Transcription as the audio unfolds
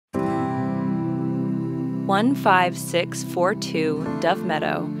15642 Dove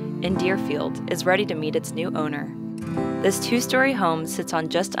Meadow in Deerfield is ready to meet its new owner. This two-story home sits on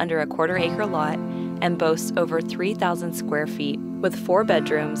just under a quarter-acre lot and boasts over 3,000 square feet with 4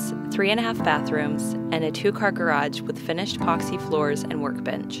 bedrooms, 3.5 bathrooms, and a 2-car garage with finished poxy floors and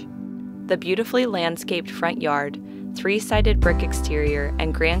workbench. The beautifully landscaped front yard, 3-sided brick exterior,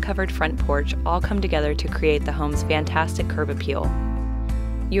 and grand-covered front porch all come together to create the home's fantastic curb appeal.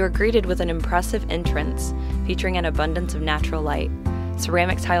 You are greeted with an impressive entrance featuring an abundance of natural light,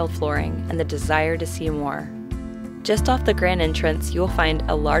 ceramic tiled flooring, and the desire to see more. Just off the grand entrance, you will find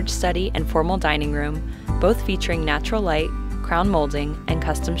a large study and formal dining room, both featuring natural light, crown molding, and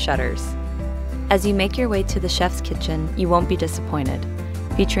custom shutters. As you make your way to the chef's kitchen, you won't be disappointed,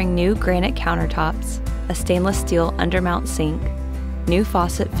 featuring new granite countertops, a stainless steel undermount sink, new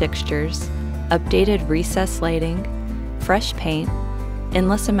faucet fixtures, updated recessed lighting, fresh paint,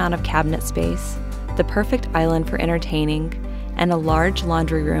 endless amount of cabinet space, the perfect island for entertaining, and a large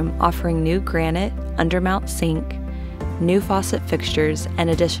laundry room offering new granite undermount sink, new faucet fixtures, and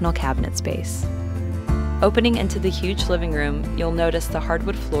additional cabinet space. Opening into the huge living room, you'll notice the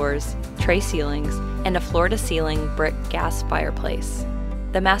hardwood floors, tray ceilings, and a floor-to-ceiling brick gas fireplace.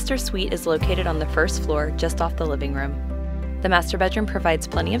 The master suite is located on the first floor just off the living room. The master bedroom provides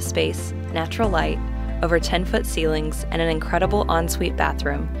plenty of space, natural light, over 10-foot ceilings, and an incredible ensuite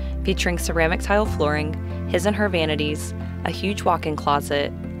bathroom featuring ceramic tile flooring, his and her vanities, a huge walk-in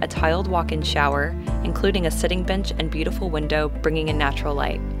closet, a tiled walk-in shower, including a sitting bench and beautiful window bringing in natural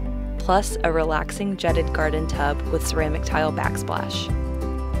light, plus a relaxing jetted garden tub with ceramic tile backsplash.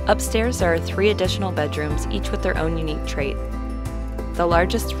 Upstairs there are 3 additional bedrooms, each with their own unique trait. The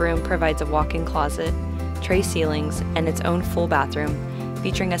largest room provides a walk-in closet, tray ceilings, and its own full bathroom,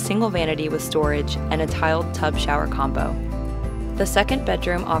 featuring a single vanity with storage and a tiled tub shower combo. The second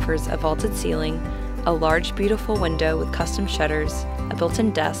bedroom offers a vaulted ceiling, a large beautiful window with custom shutters, a built-in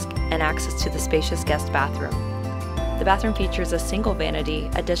desk, and access to the spacious guest bathroom. The bathroom features a single vanity,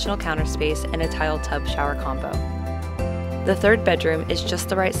 additional counter space, and a tiled tub shower combo. The third bedroom is just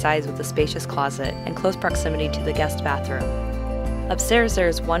the right size with a spacious closet and close proximity to the guest bathroom. Upstairs there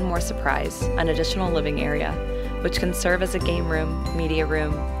is one more surprise, an additional living area, which can serve as a game room, media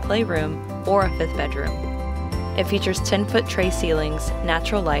room, playroom, or a 5th bedroom. It features 10-foot tray ceilings,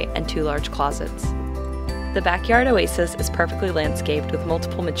 natural light, and 2 large closets. The backyard oasis is perfectly landscaped with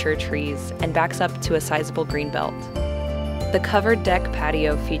multiple mature trees and backs up to a sizable green belt. The covered deck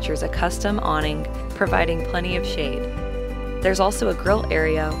patio features a custom awning, providing plenty of shade. There's also a grill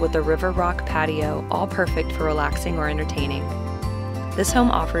area with a river rock patio, all perfect for relaxing or entertaining. This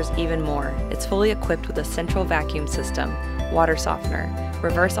home offers even more. It's fully equipped with a central vacuum system, water softener,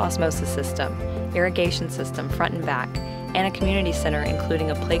 reverse osmosis system, irrigation system front and back, and a community center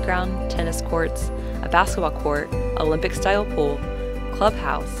including a playground, tennis courts, a basketball court, Olympic-style pool,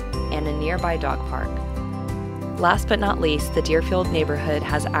 clubhouse, and a nearby dog park. Last but not least, the Deerfield neighborhood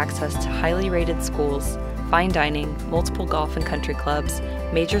has access to highly rated schools, fine dining, multiple golf and country clubs,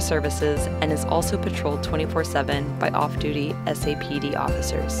 major services, and is also patrolled 24/7 by off-duty SAPD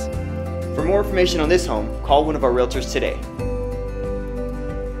officers. For more information on this home, call one of our realtors today.